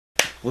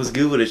What's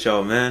good with it,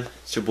 y'all, man?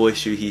 It's your boy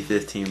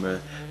Shuhi15, bro.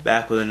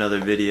 Back with another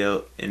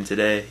video, and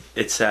today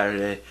it's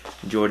Saturday,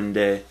 Jordan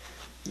Day.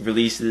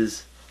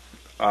 Releases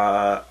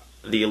the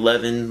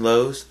 11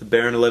 lows, the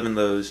Baron 11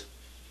 lows,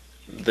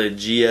 the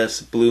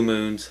GS Blue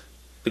Moons,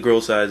 the girl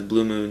size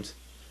Blue Moons,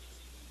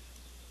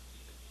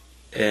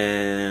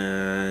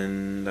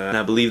 and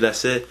I believe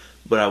that's it.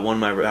 But I won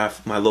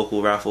my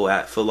local raffle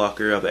at Foot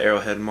Locker up at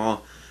Arrowhead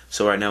Mall,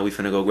 so right now we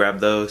finna go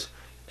grab those,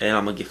 and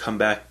I'm gonna come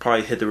back,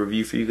 probably hit the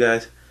review for you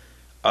guys.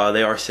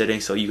 They are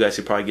sitting, so you guys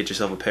could probably get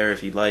yourself a pair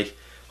if you'd like.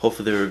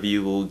 Hopefully the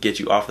review will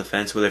get you off the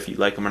fence, whether if you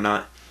like them or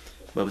not.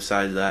 But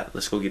besides that,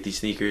 let's go get these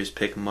sneakers,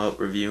 pick them up,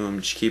 review them,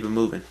 just keep it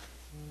moving.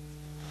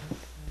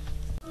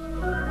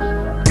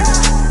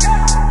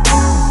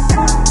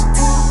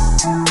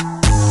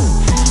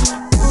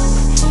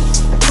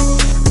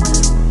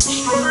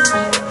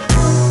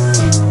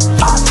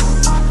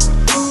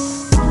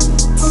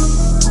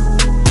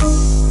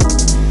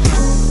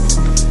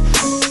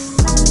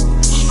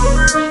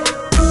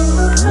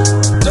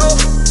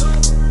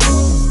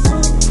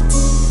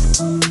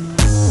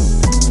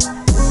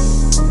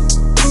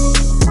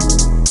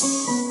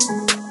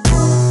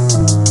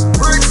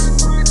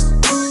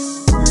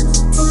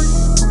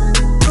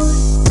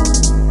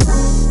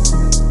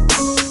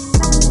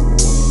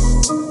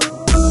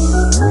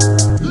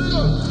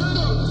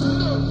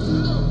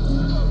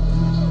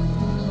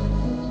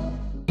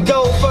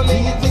 Do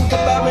you think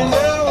about me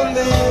now and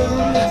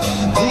then?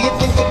 Do you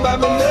think about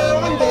me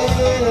now and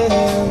then?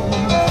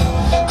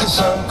 'Cause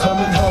I'm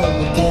coming home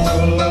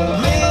again.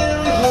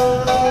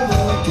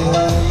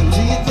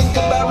 Do you think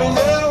about me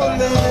now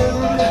and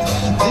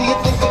then? Do you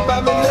think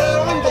about me now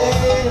and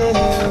then?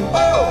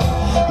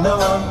 Oh, now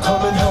I'm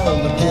coming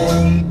home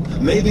again.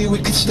 Maybe we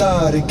could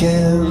start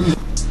again.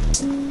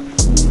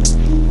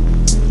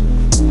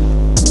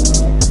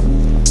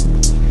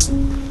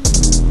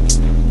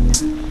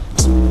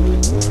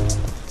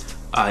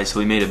 Alright, so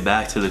we made it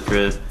back to the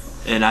crib,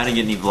 and I didn't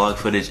get any vlog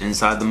footage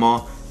inside the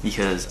mall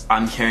because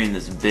I'm carrying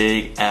this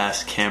big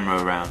ass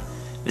camera around.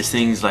 This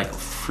thing's like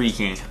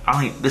freaking,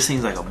 this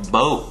thing's like a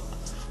boat.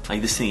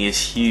 Like, this thing is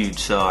huge,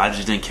 so I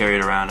just didn't carry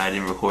it around. I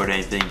didn't record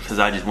anything because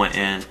I just went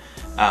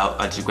out,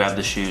 I just grabbed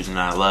the shoes and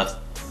I left.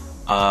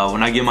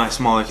 When I get my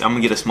smaller, I'm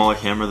gonna get a smaller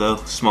camera though,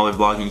 smaller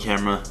vlogging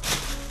camera,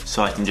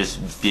 so I can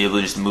just be able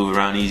to just move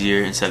around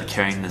easier instead of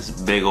carrying this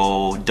big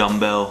old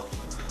dumbbell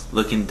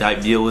looking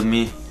type deal with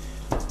me.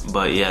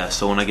 But yeah,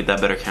 so when I get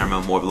that better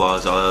camera, more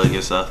vlogs, all that other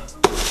good stuff.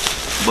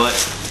 But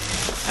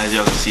as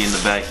y'all can see in the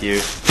back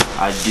here,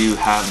 I do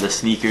have the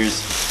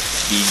sneakers,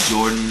 the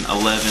Jordan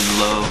 11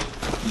 Low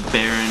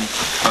Baron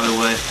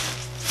colorway.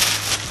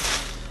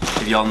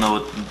 If y'all know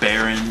what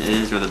Baron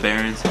is, or the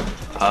Barons,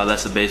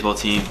 that's the baseball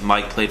team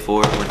Mike played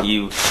for when he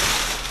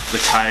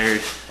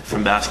retired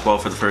from basketball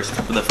for the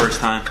first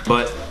time.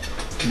 But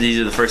these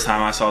are the first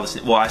time I saw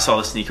this. Well, I saw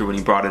the sneaker when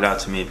he brought it out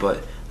to me,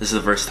 but this is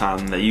the first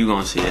time that you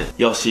gonna see it.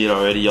 Y'all see it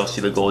already. Y'all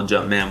see the gold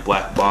Jumpman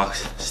black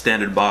box,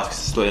 standard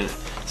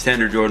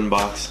Jordan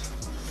box.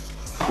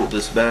 Pull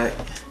this back.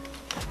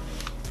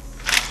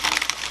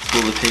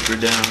 Pull the paper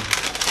down.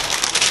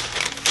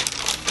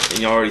 And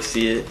you already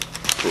see it.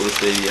 Pull this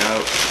baby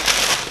out.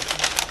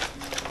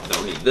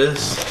 Don't need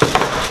this.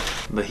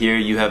 But here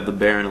you have the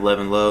Baron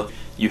 11 Low.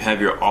 You have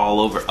your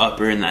all over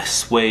upper in that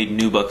suede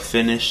nubuck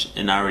finish,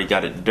 and I already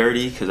got it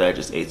dirty because I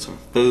just ate some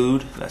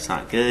food. That's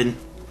not good.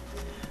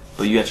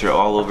 But you got your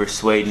all over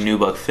suede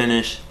nubuck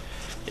finish.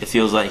 It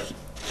feels like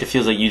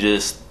you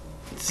just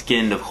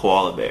skinned a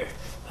koala bear.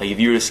 Like, if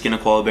you were to skin a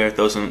koala bear,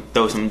 throw some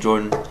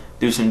Jordan,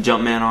 do some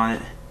Jumpman on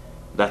it.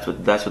 That's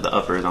what the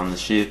upper is on the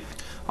shoe.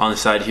 On the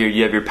side here,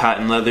 you have your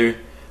patent leather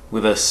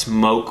with a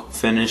smoke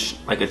finish,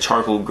 like a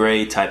charcoal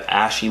gray type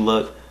ashy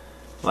look.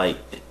 Like,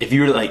 if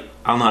you were to, like,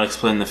 I don't know how to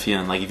explain the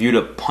feeling. Like, if you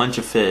were to punch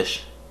a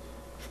fish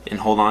and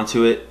hold on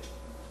to it,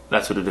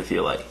 that's what it would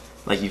feel like.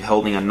 Like you're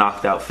holding a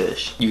knocked out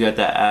fish. You got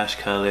that ash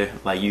color,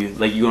 like you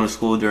going to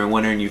school during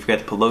winter and you forget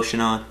to put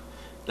lotion on.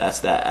 That's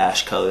that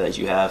ash color that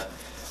you have.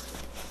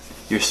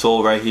 Your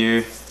sole right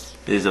here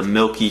is a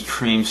milky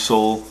cream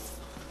sole,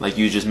 like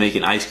you just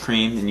making ice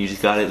cream and you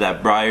just got it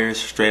that Breyers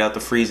straight out the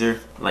freezer.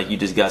 Like you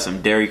just got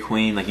some Dairy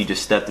Queen, like you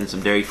just stepped in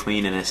some Dairy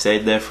Queen and it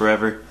stayed there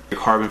forever. Your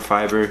carbon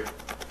fiber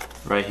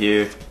right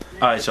here.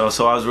 Alright, y'all,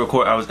 so I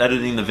was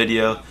editing the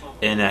video,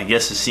 and I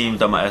guess it seemed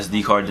that my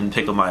SD card didn't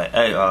pick up my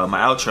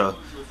outro.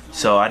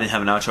 So I didn't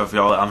have an outro for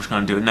y'all. I'm just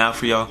gonna do it now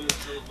for y'all.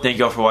 Thank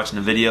y'all for watching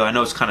the video. I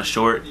know it's kind of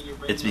short.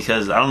 It's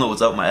because I don't know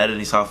what's up with my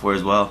editing software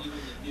as well.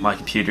 My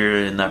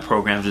computer and that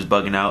program's just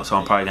bugging out, so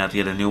I'm probably gonna have to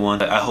get a new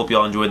one. I hope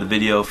y'all enjoyed the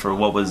video for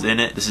what was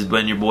in it. This has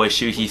been your boy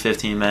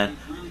Shuhi15, man.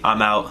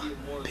 I'm out.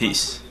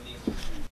 Peace.